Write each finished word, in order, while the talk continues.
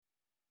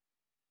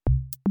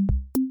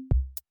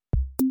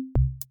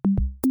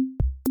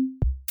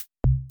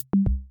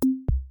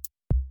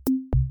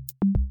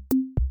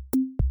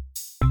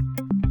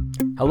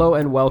Hello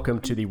and welcome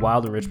to the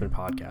Wild Enrichment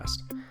Podcast.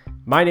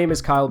 My name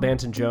is Kyle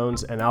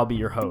Banton-Jones and I'll be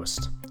your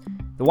host.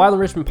 The Wild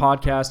Enrichment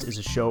Podcast is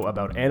a show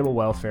about animal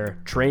welfare,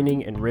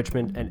 training,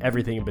 enrichment, and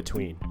everything in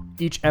between.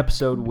 Each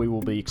episode we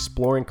will be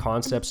exploring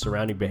concepts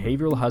surrounding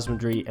behavioral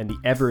husbandry and the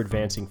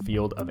ever-advancing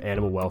field of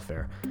animal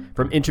welfare,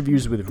 from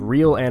interviews with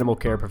real animal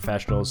care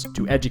professionals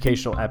to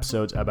educational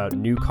episodes about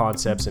new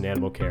concepts in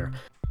animal care.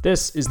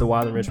 This is the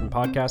Wild Enrichment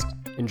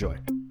Podcast. Enjoy.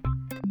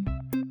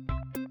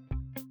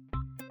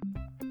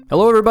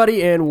 Hello,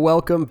 everybody, and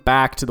welcome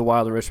back to the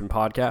Wild Enrichment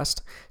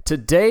Podcast.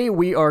 Today,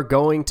 we are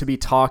going to be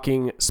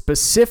talking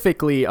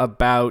specifically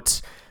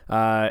about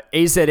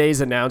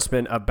AZA's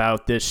announcement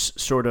about this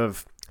sort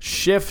of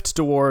shift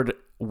toward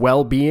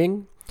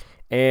well-being,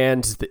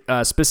 and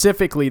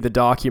specifically the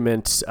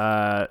document,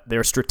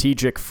 their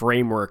strategic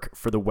framework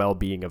for the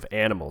well-being of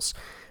animals.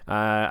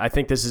 I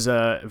think this is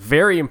a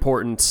very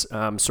important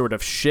sort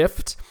of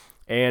shift,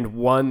 and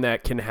one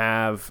that can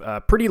have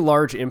pretty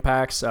large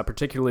impacts,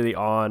 particularly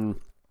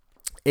on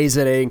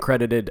AZA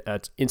accredited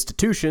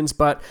institutions,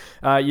 but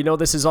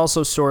this is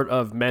also sort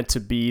of meant to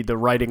be the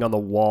writing on the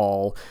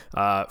wall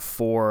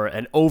for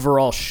an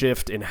overall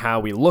shift in how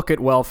we look at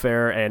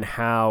welfare and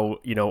how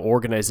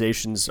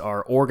organizations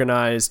are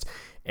organized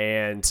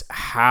and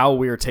how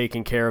we are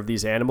taking care of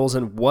these animals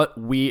and what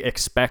we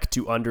expect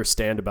to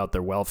understand about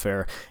their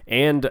welfare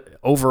and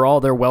overall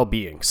their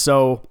well-being.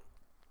 So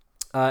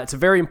it's a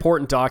very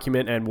important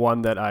document and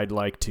one that I'd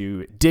like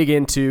to dig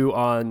into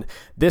on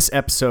this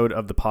episode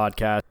of the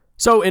podcast.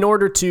 So in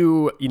order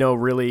to,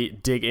 really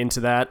dig into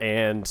that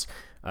and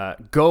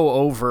go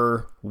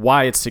over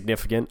why it's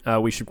significant,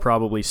 we should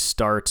probably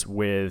start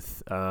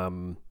with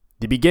the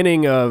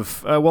beginning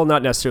of,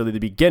 not necessarily the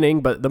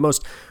beginning, but the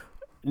most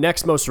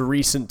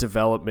recent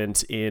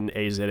development in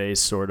AZA's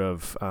sort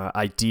of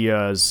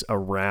ideas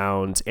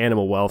around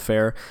animal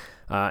welfare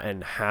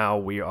and how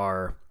we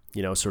are,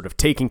 sort of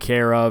taking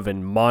care of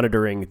and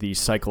monitoring the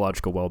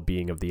psychological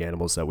well-being of the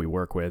animals that we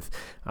work with.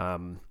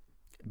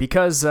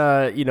 Because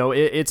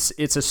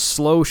it's a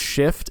slow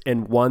shift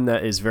and one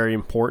that is very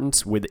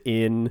important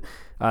within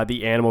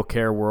the animal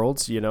care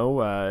worlds.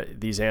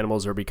 These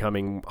animals are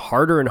becoming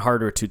harder and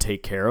harder to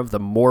take care of the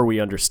more we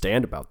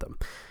understand about them.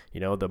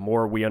 The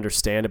more we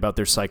understand about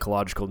their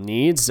psychological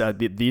needs,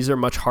 these are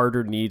much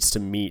harder needs to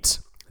meet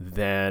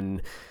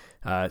than,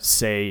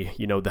 say,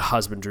 the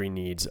husbandry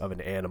needs of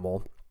an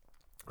animal.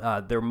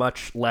 They're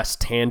much less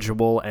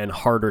tangible and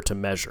harder to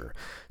measure.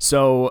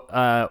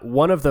 So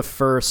one of the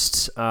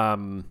first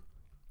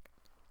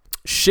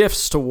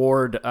shifts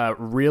toward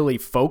really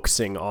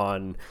focusing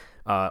on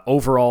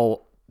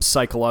overall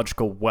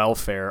psychological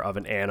welfare of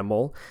an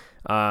animal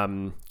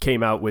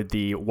came out with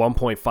the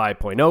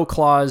 1.5.0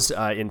 clause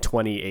in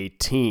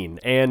 2018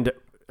 and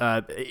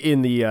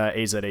in the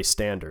AZA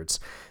standards.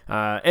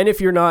 And if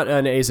you're not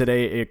an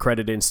AZA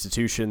accredited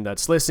institution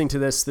that's listening to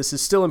this, this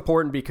is still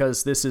important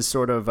because this is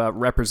sort of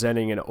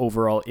representing an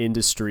overall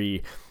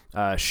industry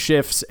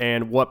shifts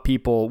and what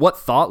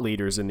thought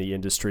leaders in the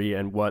industry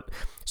and what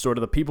sort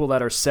of the people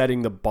that are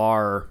setting the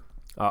bar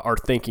are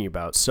thinking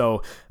about.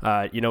 So,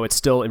 it's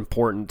still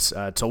important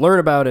to learn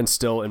about and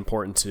still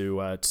important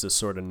to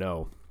sort of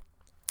know.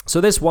 So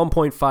this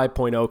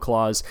 1.5.0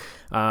 clause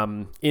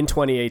in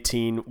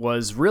 2018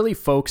 was really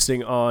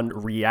focusing on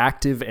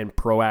reactive and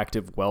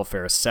proactive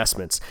welfare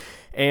assessments.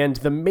 And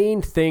the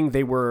main thing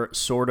they were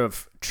sort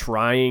of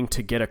trying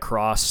to get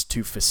across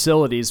to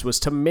facilities was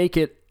to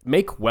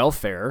make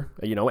welfare,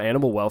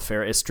 animal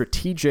welfare, a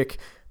strategic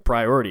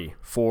priority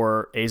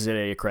for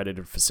AZA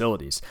accredited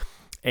facilities.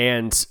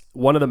 And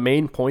one of the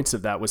main points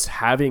of that was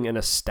having an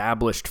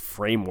established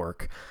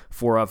framework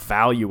for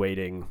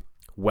evaluating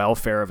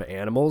welfare of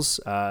animals,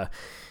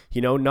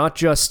 not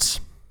just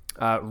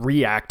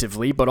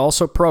reactively, but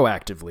also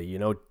proactively,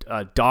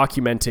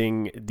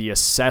 documenting the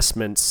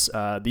assessments,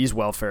 these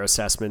welfare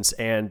assessments,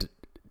 and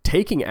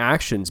taking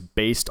actions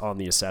based on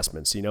the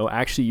assessments,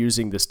 actually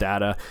using this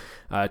data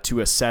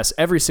to assess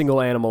every single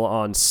animal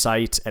on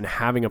site and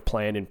having a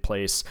plan in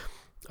place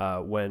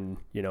when,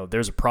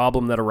 there's a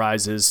problem that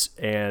arises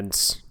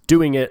and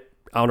doing it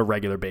on a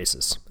regular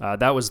basis.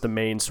 That was the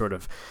main sort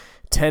of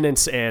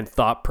tenets and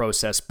thought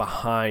process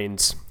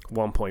behind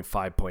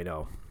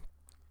 1.5.0.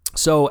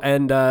 So,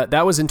 and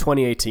that was in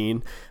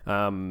 2018.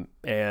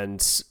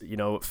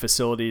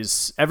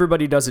 Facilities,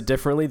 everybody does it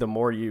differently. The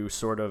more you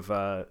sort of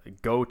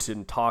go to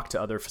and talk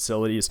to other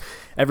facilities,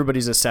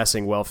 everybody's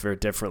assessing welfare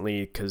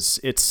differently because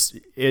it's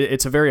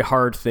a very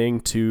hard thing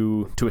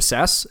to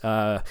assess.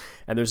 And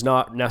there's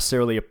not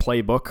necessarily a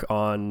playbook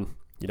on,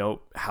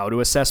 how to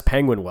assess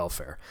penguin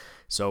welfare.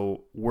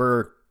 So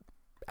we're,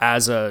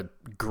 as a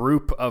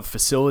group of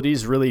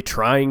facilities, really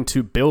trying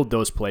to build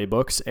those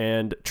playbooks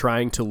and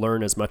trying to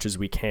learn as much as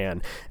we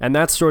can. And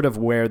that's sort of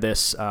where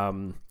this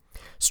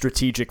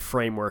strategic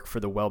framework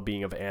for the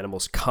well-being of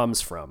animals comes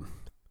from.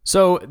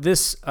 So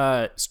this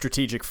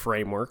strategic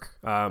framework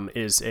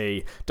is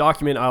a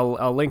document.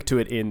 I'll link to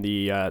it in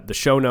the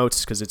show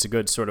notes because it's a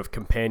good sort of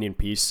companion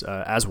piece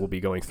as we'll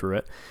be going through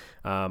it.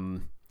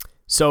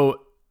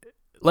 So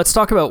let's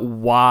talk about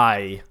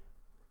why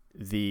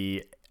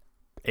the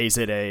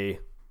AZA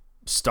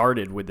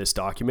started with this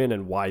document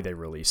and why they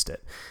released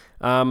it.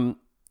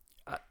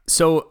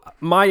 So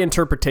my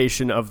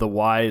interpretation of the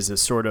whys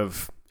is sort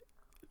of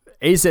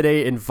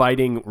AZA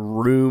inviting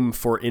room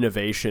for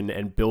innovation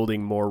and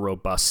building more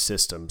robust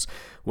systems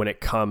when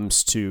it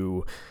comes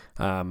to,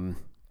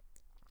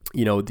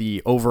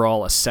 the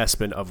overall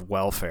assessment of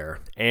welfare,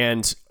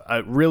 and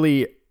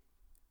really,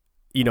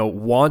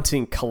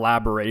 wanting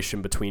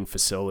collaboration between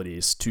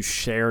facilities to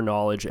share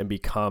knowledge and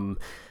become,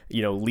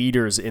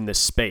 leaders in this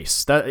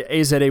space. That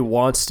AZA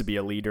wants to be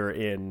a leader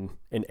in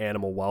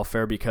animal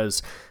welfare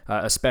because,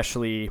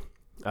 especially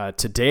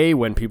today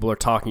when people are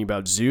talking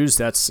about zoos,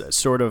 that's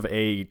sort of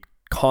a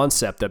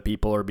concept that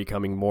people are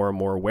becoming more and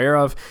more aware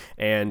of,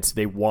 and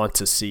they want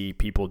to see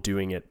people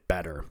doing it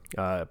better.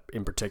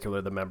 In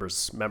particular, the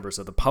members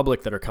of the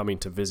public that are coming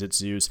to visit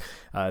zoos,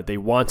 they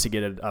want to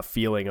get a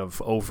feeling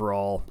of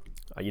overall,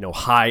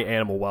 high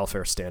animal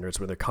welfare standards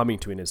when they're coming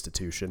to an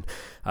institution.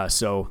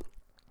 So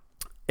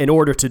in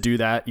order to do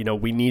that,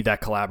 we need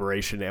that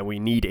collaboration and we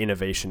need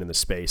innovation in the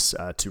space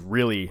to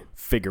really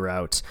figure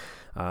out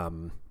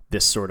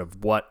this sort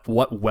of what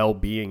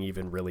well-being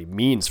even really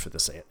means for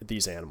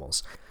these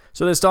animals.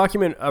 So this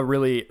document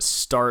really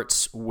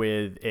starts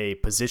with a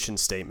position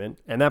statement,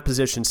 and that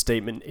position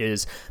statement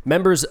is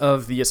members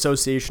of the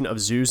Association of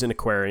Zoos and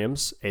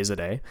Aquariums,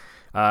 AZA,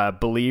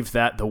 believe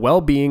that the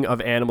well-being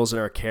of animals in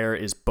our care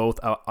is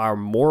both our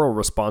moral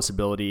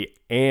responsibility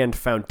and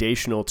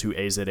foundational to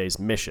AZA's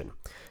mission.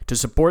 To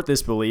support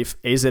this belief,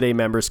 AZA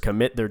members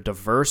commit their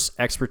diverse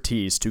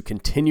expertise to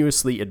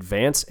continuously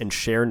advance and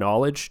share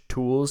knowledge,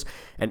 tools,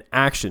 and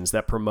actions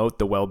that promote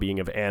the well-being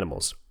of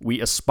animals. We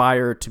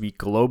aspire to be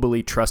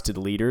globally trusted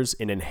leaders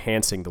in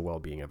enhancing the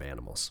well-being of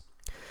animals.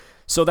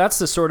 So that's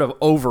the sort of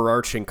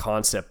overarching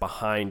concept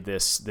behind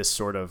this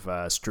sort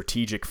of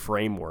strategic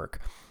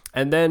framework.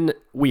 And then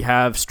we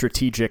have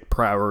strategic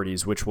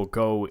priorities, which we'll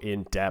go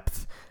in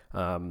depth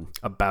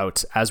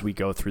about as we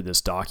go through this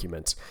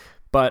document.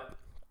 But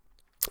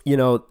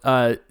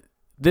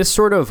this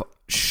sort of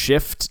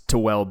shift to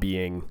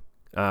well-being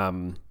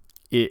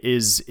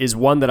is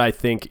one that I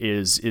think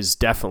is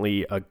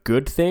definitely a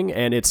good thing,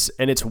 and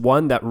it's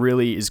one that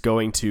really is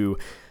going to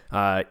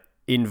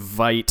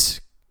invite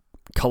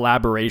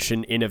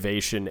collaboration,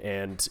 innovation,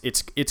 and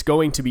it's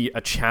going to be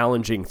a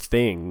challenging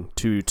thing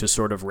to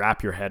sort of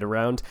wrap your head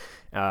around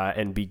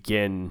and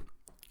begin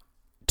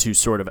to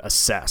sort of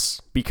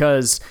assess,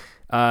 because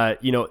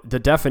the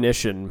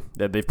definition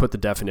that they've put, the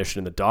definition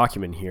in the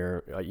document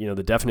here,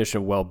 the definition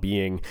of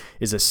well-being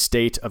is a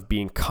state of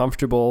being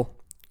comfortable,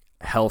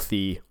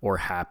 healthy, or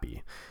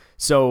happy.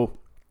 So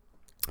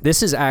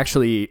this is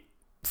actually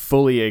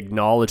fully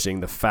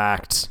acknowledging the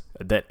fact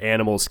that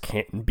animals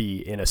can't be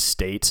in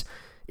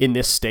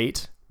this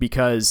state,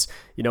 because,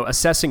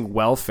 assessing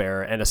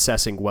welfare and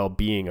assessing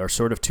well-being are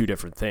sort of two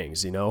different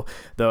things.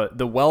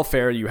 The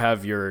welfare, you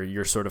have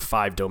your sort of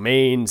 5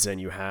 domains,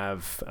 and you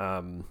have,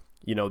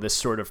 this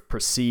sort of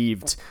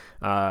perceived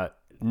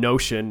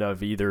notion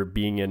of either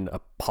being in a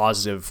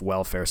positive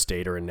welfare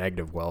state or a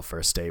negative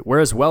welfare state.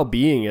 Whereas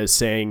well-being is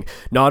saying,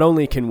 not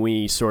only can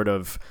we sort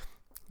of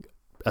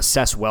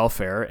assess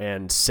welfare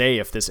and say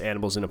if this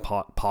animal's in a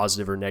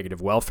positive or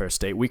negative welfare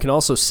state, we can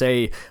also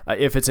say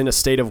if it's in a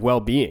state of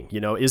well-being.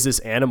 Is this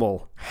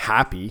animal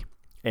happy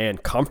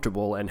and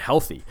comfortable and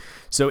healthy?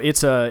 So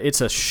it's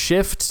a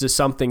shift to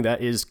something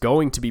that is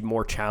going to be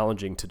more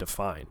challenging to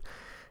define.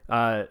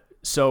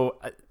 So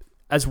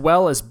as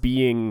well as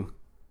being,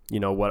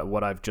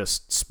 what I've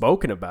just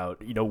spoken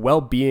about,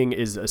 well-being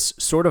is a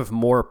sort of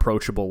more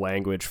approachable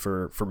language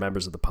for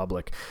members of the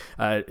public.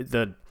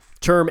 The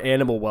term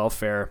animal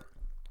welfare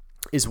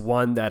is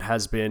one that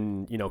has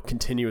been,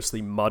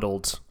 continuously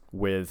muddled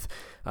with,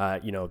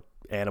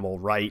 animal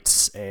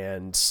rights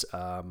and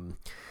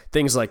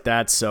things like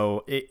that.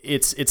 So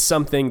it's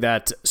something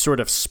that sort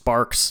of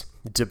sparks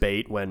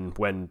debate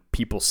when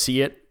people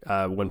see it,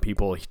 when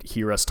people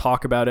hear us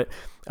talk about it.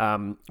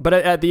 But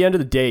at the end of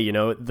the day,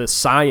 the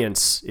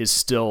science is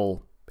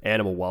still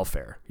animal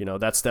welfare.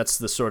 That's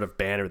the sort of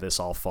banner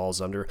this all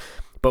falls under.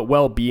 But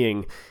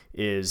well-being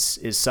is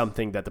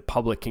something that the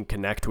public can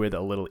connect with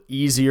a little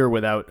easier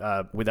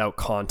without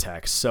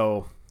context.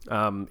 So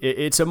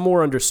it's a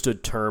more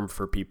understood term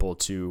for people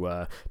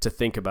to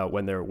think about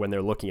when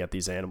they're looking at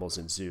these animals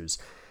in zoos.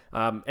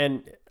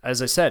 And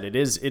as I said, it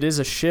is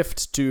a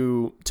shift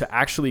to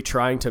actually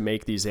trying to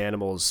make these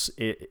animals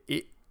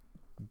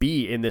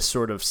be in this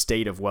sort of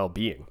state of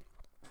well-being.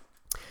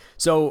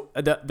 So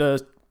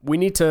we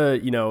need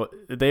to,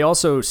 they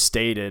also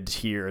stated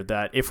here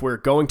that if we're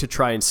going to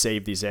try and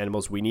save these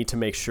animals, we need to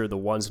make sure the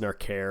ones in our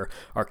care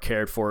are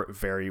cared for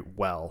very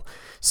well.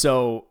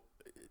 So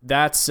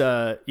that's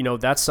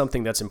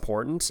something that's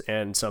important,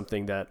 and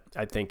something that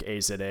I think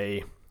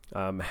AZA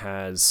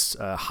has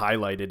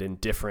highlighted in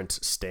different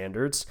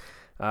standards.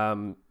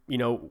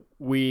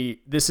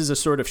 This is a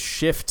sort of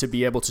shift to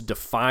be able to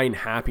define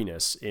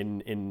happiness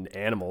in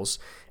animals,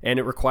 and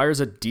it requires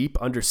a deep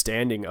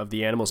understanding of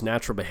the animal's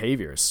natural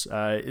behaviors.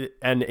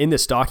 And in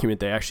this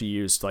document, they actually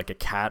used like a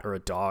cat or a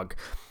dog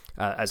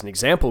as an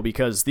example,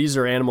 because these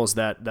are animals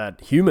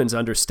that humans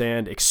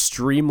understand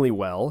extremely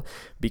well,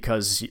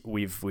 because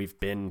we've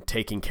been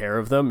taking care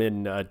of them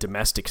in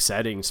domestic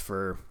settings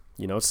for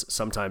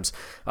sometimes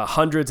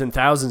hundreds and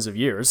thousands of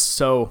years.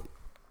 So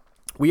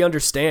we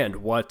understand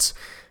what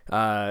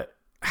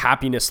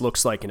happiness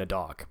looks like in a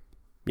dog.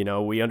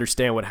 We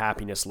understand what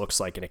happiness looks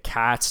like in a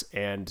cat,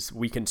 and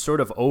we can sort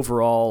of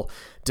overall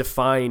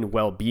define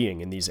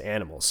well-being in these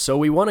animals. So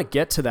we want to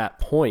get to that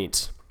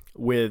point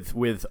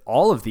with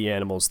all of the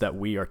animals that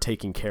we are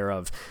taking care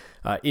of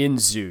in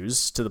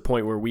zoos, to the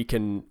point where we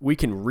can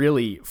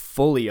really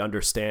fully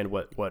understand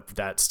what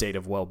that state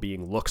of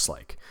well-being looks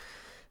like.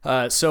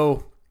 It's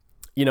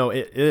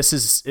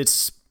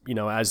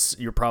as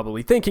you're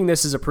probably thinking,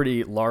 this is a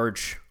pretty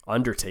large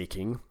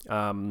undertaking,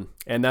 and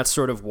that's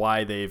sort of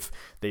why they've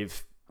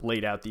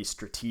laid out these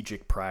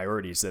strategic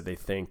priorities that they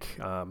think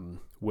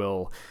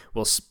will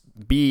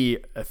be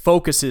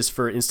focuses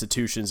for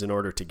institutions in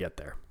order to get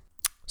there.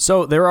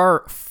 So there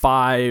are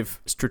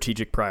 5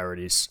 strategic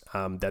priorities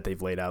that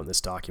they've laid out in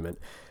this document.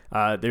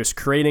 There's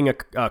creating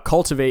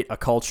cultivate a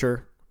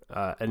culture,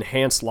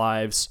 enhance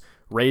lives,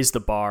 raise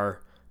the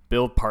bar,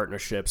 build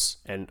partnerships,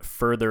 and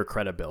further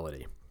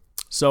credibility.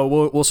 So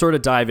we'll sort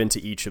of dive into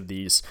each of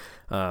these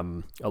a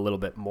little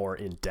bit more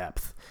in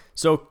depth.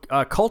 So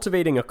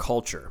cultivating a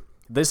culture.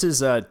 This is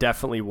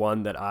definitely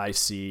one that I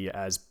see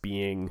as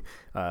being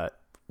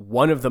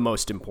one of the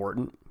most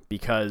important,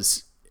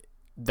 because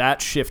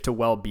that shift to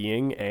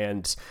well-being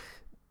and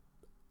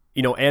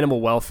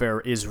animal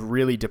welfare is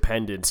really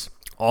dependent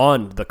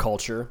on the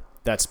culture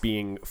that's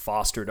being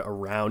fostered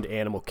around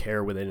animal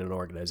care within an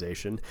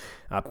organization.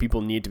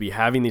 People need to be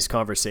having these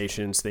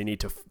conversations. They need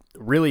to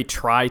really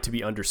try to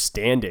be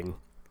understanding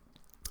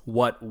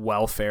what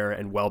welfare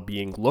and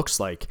well-being looks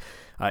like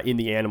in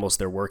the animals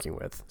they're working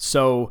with.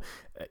 So,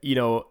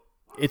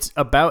 it's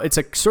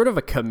a sort of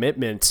a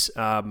commitment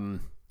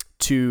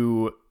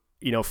to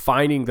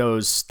finding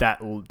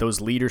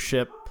those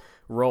leadership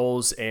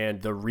roles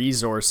and the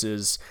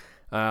resources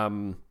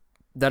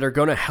that are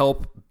going to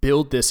help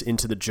build this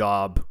into the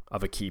job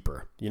of a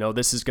keeper.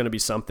 This is going to be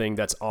something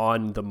that's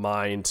on the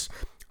mind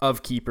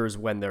of keepers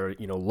when they're,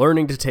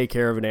 learning to take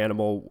care of an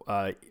animal,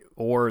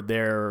 or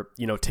they're,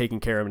 taking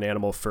care of an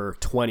animal for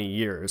 20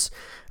 years.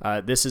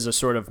 This is a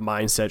sort of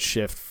mindset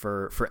shift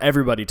for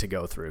everybody to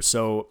go through.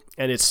 So,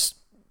 and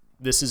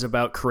this is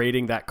about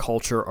creating that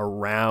culture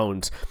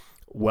around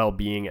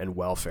well-being and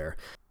welfare.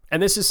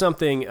 And this is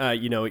something,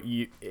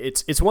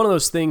 it's one of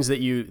those things that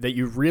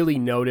you really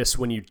notice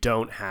when you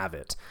don't have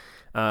it.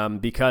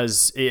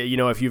 Because,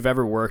 if you've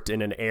ever worked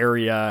in an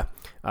area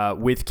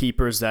with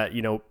keepers that,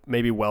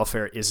 maybe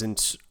welfare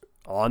isn't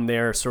on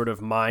their sort of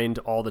mind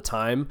all the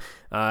time,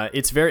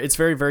 it's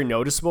very, very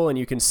noticeable, and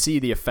you can see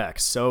the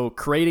effects. So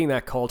creating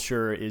that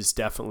culture is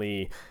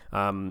definitely,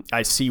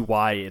 I see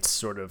why it's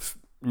sort of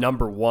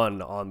number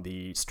one on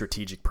the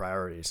strategic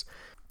priorities.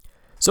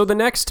 So the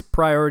next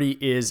priority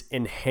is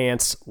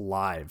enhance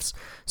lives.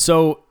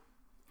 So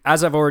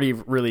as I've already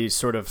really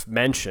sort of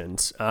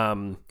mentioned,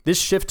 this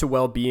shift to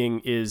well-being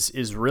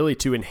is really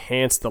to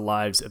enhance the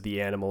lives of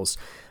the animals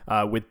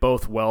with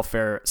both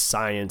welfare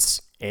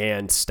science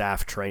and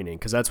staff training,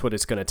 because that's what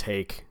it's going to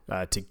take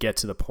to get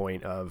to the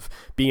point of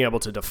being able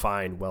to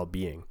define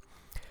well-being.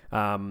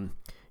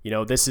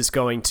 This is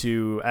going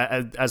to,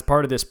 as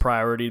part of this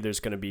priority, there's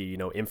going to be,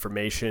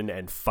 information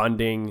and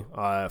funding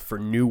for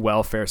new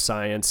welfare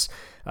science,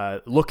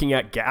 looking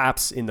at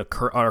gaps in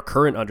our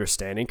current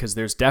understanding, because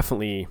there's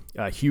definitely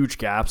huge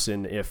gaps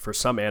for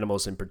some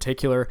animals in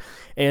particular,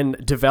 and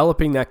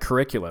developing that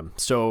curriculum.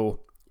 So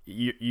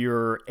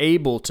you're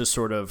able to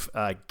sort of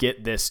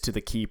get this to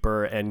the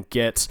keeper and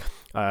get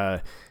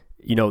the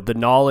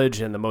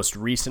knowledge and the most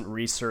recent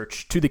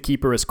research to the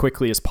keeper as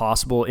quickly as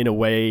possible, in a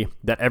way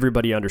that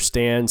everybody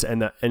understands,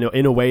 and that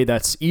in a way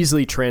that's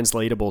easily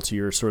translatable to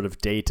your sort of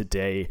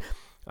day-to-day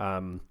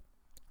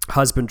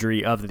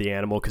husbandry of the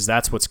animal, because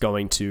that's what's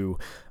going to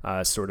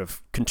sort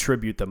of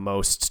contribute the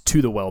most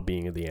to the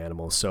well-being of the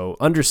animal. So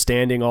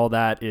understanding all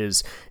that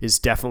is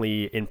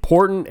definitely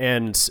important,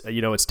 and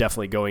it's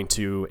definitely going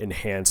to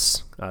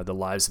enhance the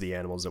lives of the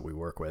animals that we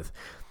work with.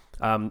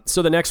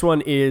 So the next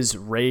one is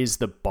raise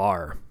the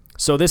bar.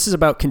 So this is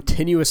about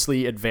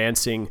continuously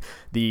advancing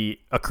the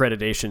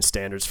accreditation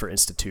standards for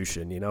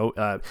institution,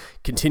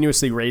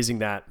 continuously raising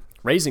that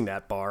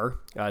bar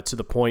to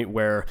the point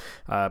where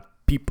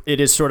it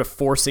is sort of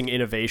forcing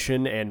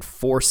innovation and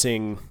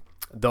forcing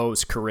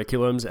those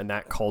curriculums and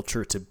that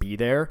culture to be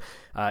there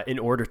in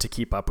order to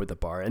keep up with the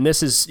bar. And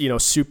this is,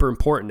 super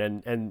important.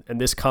 And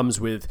this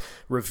comes with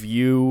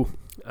review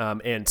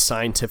and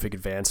scientific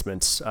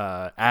advancements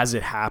as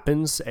it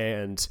happens,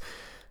 and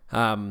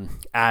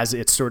as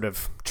it sort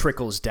of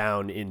trickles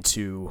down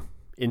into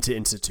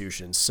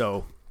institutions.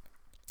 So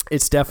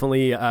it's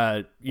definitely,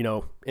 an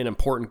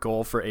important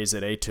goal for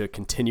AZA to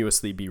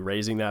continuously be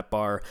raising that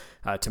bar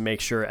to make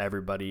sure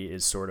everybody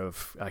is sort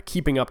of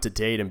keeping up to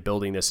date and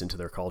building this into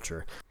their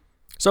culture.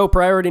 So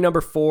priority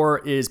number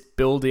 4 is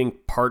building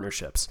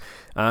partnerships,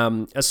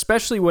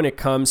 especially when it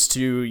comes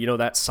to,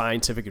 that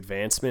scientific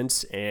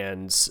advancement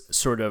and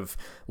sort of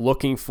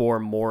looking for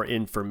more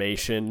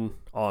information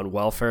on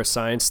welfare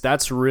science.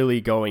 That's really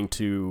going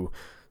to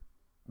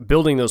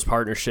building those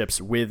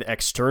partnerships with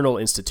external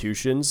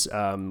institutions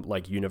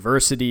like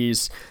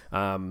universities,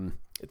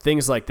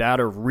 things like that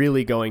are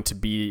really going to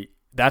be,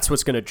 that's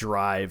what's going to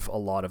drive a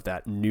lot of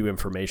that new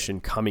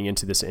information coming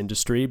into this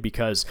industry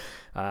because,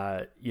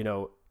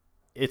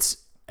 it's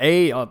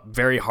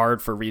very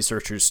hard for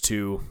researchers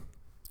to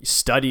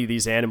study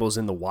these animals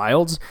in the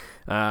wild.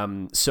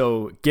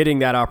 So getting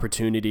that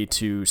opportunity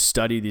to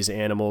study these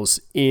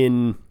animals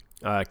in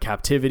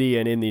captivity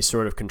and in these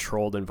sort of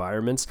controlled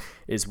environments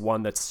is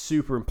one that's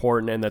super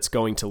important and that's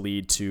going to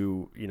lead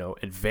to,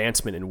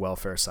 advancement in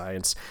welfare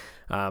science.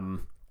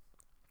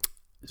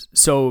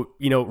 So,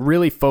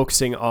 really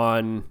focusing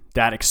on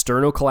that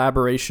external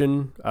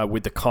collaboration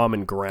with the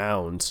common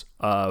ground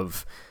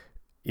of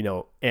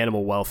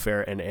animal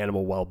welfare and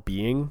animal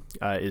well-being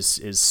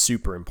is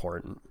super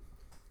important.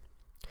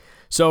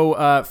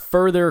 So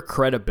further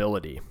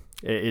credibility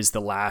is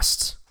the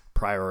last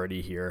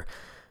priority here.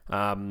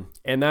 And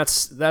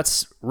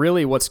that's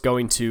really what's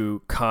going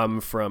to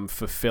come from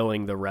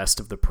fulfilling the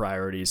rest of the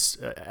priorities.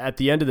 At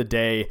the end of the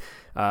day,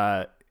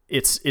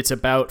 it's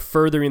about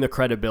furthering the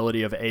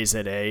credibility of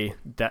AZA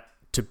that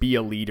to be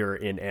a leader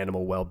in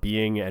animal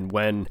well-being. And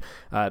when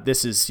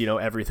this is,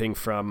 everything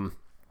from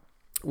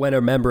when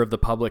a member of the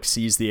public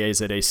sees the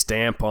AZA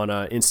stamp on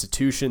an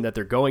institution that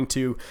they're going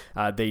to,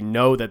 they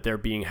know that they're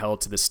being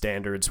held to the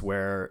standards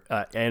where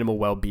animal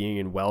well-being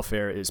and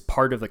welfare is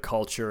part of the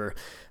culture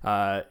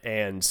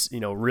and,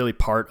 really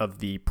part of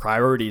the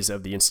priorities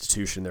of the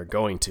institution they're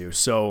going to.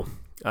 So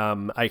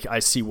I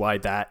see why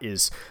that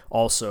is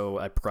also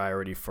a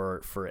priority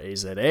for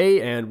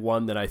AZA and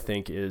one that I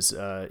think is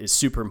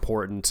super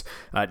important,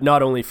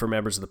 not only for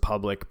members of the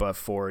public, but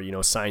for,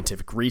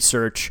 scientific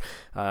research.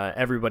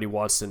 Everybody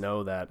wants to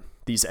know that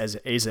these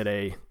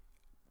AZA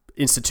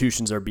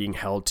institutions are being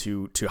held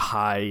to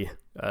high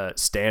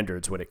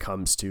standards when it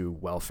comes to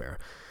welfare.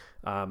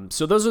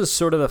 So those are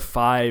sort of the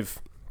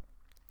 5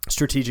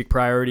 strategic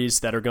priorities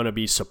that are going to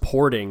be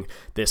supporting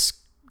this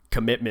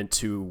commitment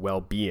to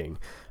well-being.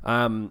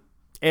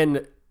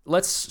 And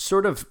let's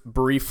sort of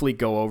briefly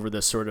go over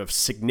the sort of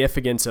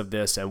significance of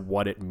this and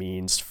what it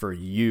means for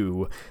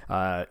you,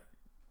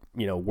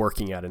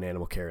 working at an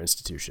animal care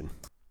institution.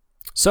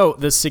 So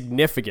the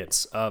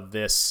significance of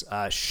this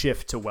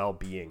shift to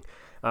well-being.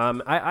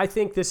 I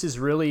think this is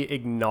really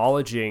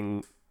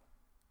acknowledging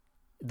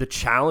the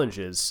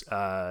challenges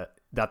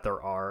that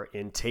there are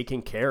in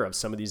taking care of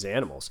some of these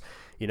animals.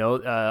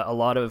 A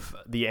lot of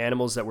the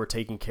animals that we're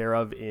taking care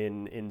of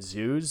in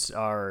zoos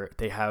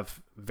they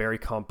have very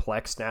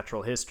complex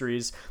natural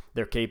histories.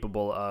 They're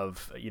capable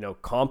of,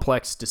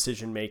 complex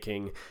decision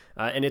making.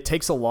 And it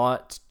takes a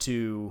lot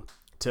to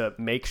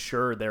make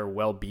sure their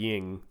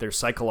well-being, their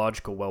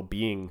psychological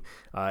well-being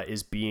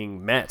is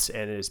being met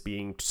and is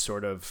being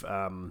sort of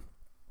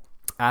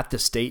at the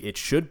state it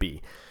should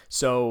be.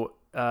 So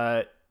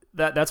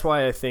that's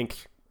why I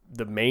think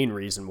the main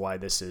reason why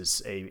this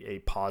is a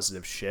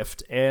positive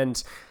shift.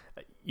 And,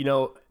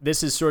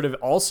 this is sort of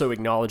also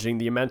acknowledging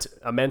the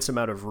immense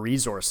amount of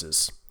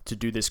resources to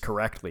do this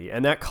correctly.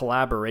 And that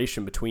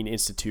collaboration between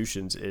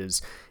institutions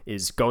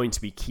is going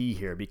to be key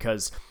here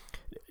because,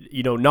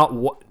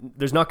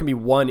 there's not going to be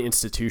one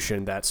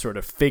institution that sort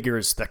of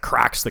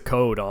cracks the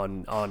code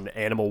on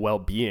animal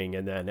well-being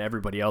and then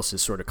everybody else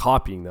is sort of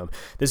copying them.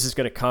 This is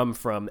going to come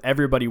from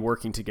everybody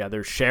working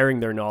together, sharing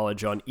their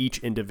knowledge on each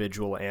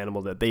individual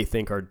animal that they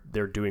think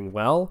they're doing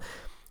well,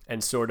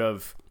 and sort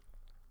of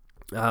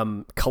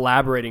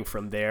collaborating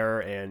from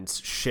there and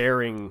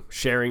sharing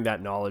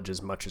that knowledge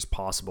as much as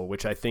possible,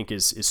 which I think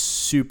is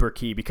super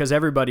key because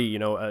everybody,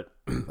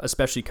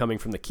 especially coming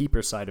from the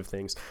keeper side of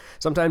things,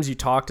 sometimes you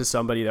talk to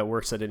somebody that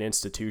works at an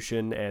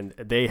institution and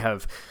they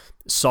have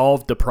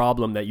solved the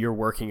problem that you're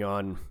working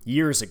on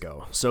years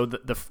ago. So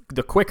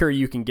the quicker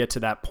you can get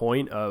to that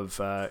point of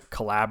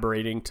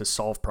collaborating to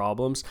solve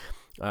problems,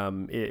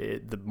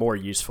 the more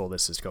useful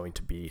this is going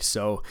to be.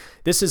 So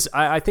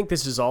I think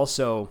this is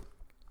also,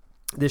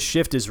 this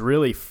shift is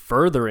really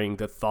furthering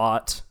the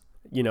thought,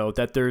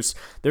 that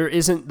there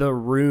isn't the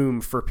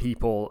room for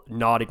people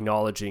not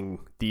acknowledging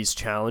these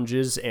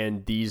challenges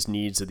and these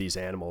needs of these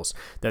animals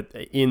that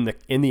in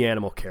the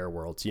animal care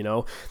world,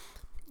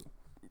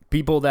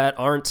 people that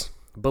aren't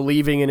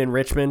believing in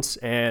enrichment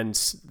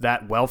and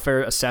that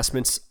welfare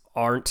assessments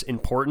aren't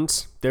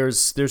important.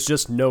 There's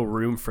just no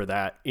room for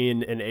that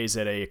in an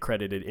AZA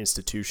accredited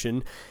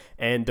institution,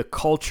 and the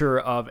culture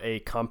of a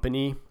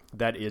company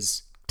that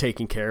is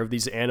taking care of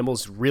these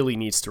animals really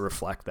needs to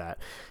reflect that.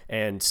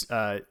 And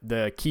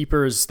the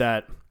keepers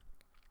that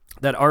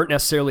aren't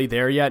necessarily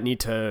there yet need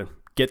to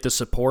get the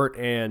support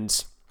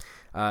and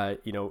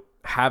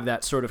have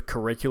that sort of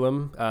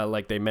curriculum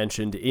like they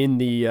mentioned in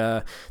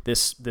the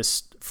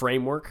this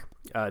framework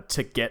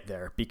to get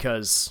there,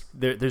 because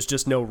there's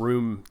just no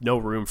room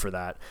for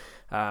that.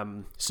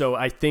 So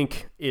I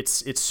think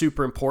it's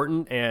super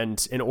important,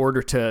 and in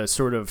order to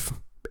sort of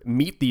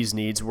meet these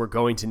needs, we're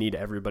going to need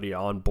everybody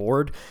on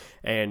board,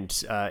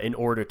 and in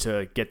order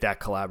to get that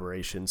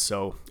collaboration.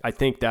 So I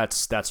think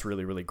that's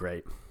really, really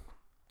great.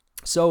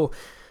 So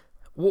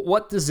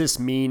what does this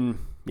mean,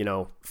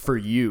 for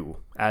you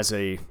as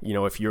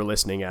if you're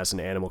listening as an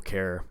animal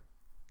care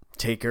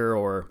taker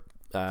or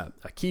a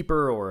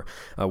keeper or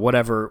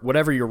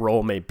whatever your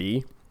role may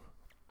be?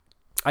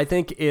 I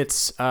think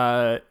it's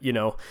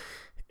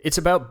it's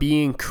about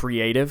being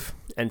creative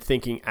and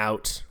thinking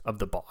out of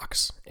the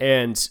box,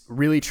 and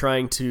really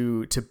trying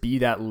to be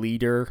that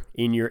leader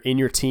in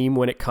your team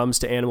when it comes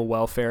to animal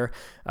welfare.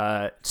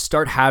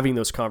 Start having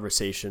those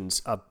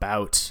conversations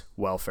about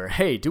welfare.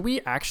 Hey, do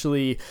we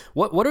actually,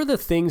 what are the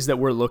things that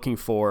we're looking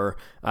for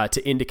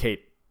to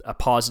indicate a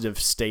positive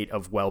state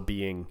of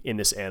well-being in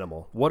this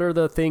animal? What are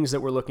the things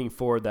that we're looking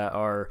for that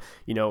are,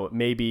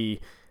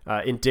 maybe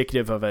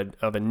indicative of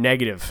a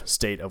negative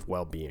state of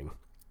well-being?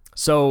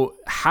 So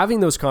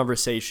having those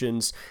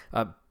conversations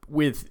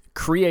with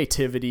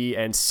creativity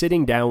and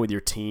sitting down with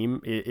your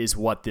team is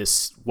what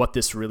this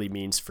really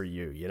means for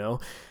you.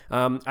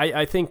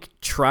 I think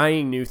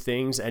trying new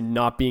things and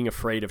not being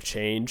afraid of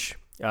change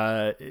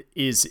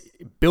is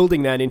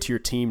building that into your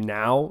team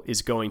now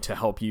is going to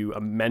help you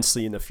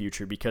immensely in the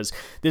future, because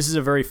this is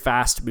a very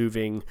fast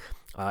moving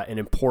and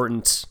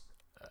important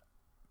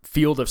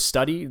field of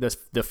study,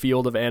 the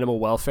field of animal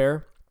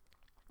welfare.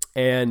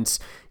 And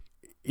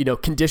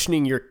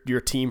conditioning your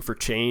team for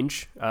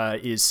change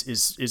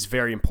is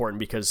very important,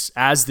 because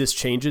as this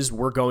changes,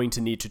 we're going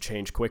to need to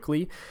change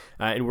quickly,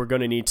 and we're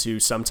going to need to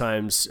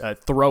sometimes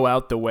throw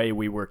out the way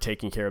we were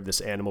taking care of this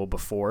animal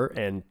before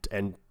and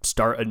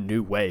start a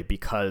new way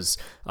because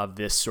of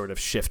this sort of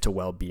shift to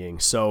well-being.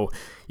 So,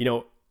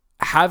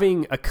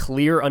 having a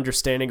clear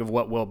understanding of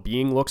what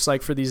well-being looks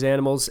like for these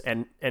animals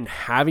and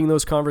having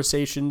those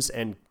conversations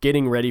and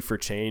getting ready for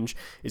change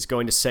is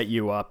going to set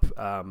you up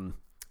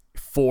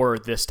for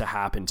this to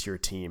happen to your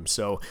team.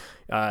 So,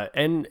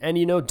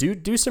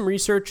 do some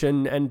research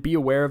and be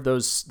aware of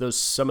those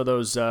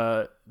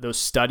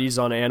studies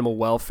on animal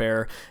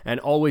welfare, and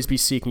always be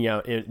seeking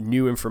out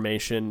new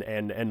information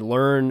and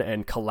learn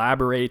and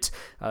collaborate.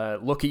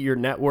 Look at your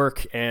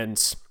network,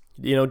 and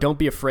don't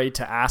be afraid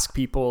to ask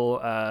people.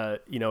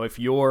 If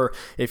you're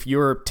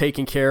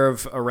taking care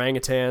of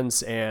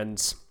orangutans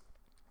and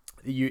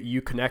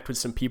you connect with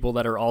some people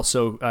that are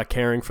also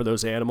caring for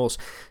those animals,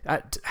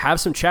 have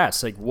some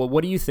chats. Like, well,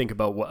 what do you think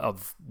about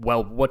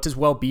what does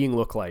well-being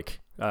look like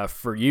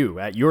for you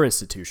at your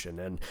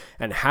institution?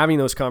 And having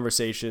those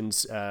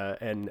conversations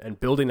and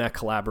building that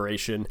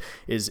collaboration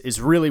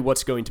is really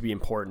what's going to be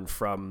important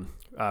from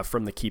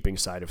the keeping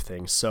side of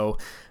things. So,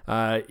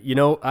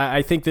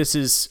 I think this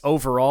is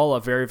overall a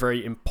very,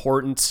 very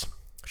important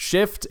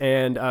shift,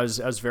 and I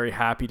was very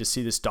happy to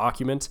see this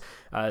document.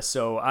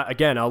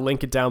 Again, I'll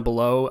link it down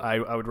below.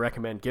 I would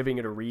recommend giving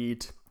it a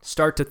read.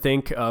 Start to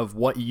think of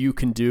what you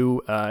can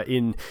do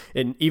in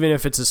even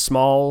if it's a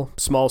small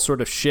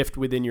sort of shift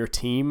within your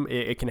team.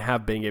 It can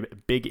have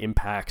big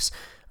impacts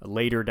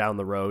later down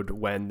the road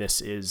when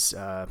this is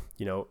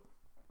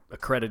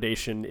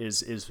accreditation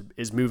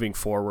is moving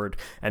forward,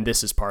 and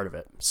this is part of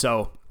it.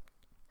 So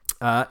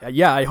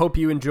I hope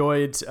you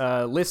enjoyed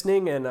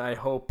listening, and I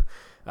hope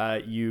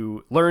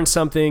you learn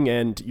something,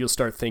 and you'll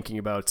start thinking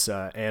about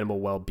animal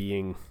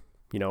well-being,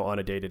 on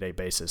a day-to-day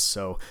basis.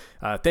 So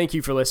thank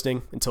you for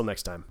listening. Until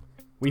next time.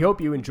 We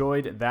hope you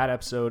enjoyed that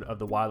episode of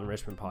the Wild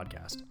Enrichment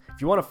Podcast. If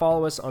you want to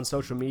follow us on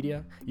social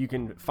media, you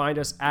can find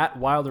us at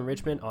Wild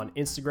Enrichment on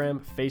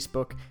Instagram,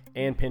 Facebook,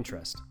 and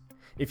Pinterest.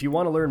 If you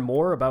want to learn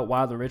more about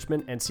Wild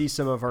Enrichment and see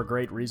some of our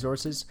great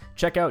resources,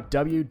 check out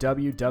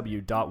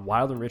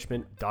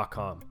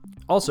www.wildenrichment.com.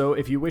 Also,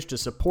 if you wish to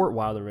support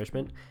Wild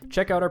Enrichment,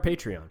 check out our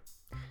Patreon.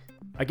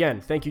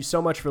 Again, thank you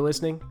so much for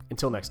listening.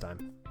 Until next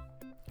time.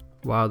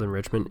 Wild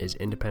Enrichment is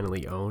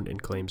independently owned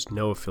and claims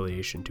no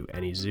affiliation to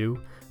any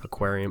zoo,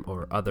 aquarium,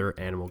 or other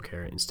animal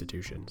care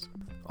institutions.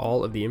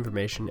 All of the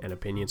information and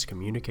opinions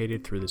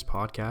communicated through this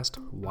podcast,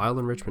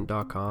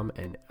 wildenrichment.com,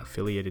 and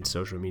affiliated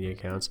social media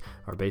accounts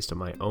are based on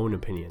my own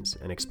opinions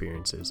and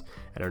experiences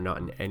and are not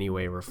in any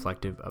way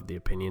reflective of the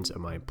opinions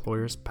of my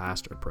employers,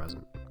 past or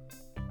present.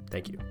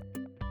 Thank you.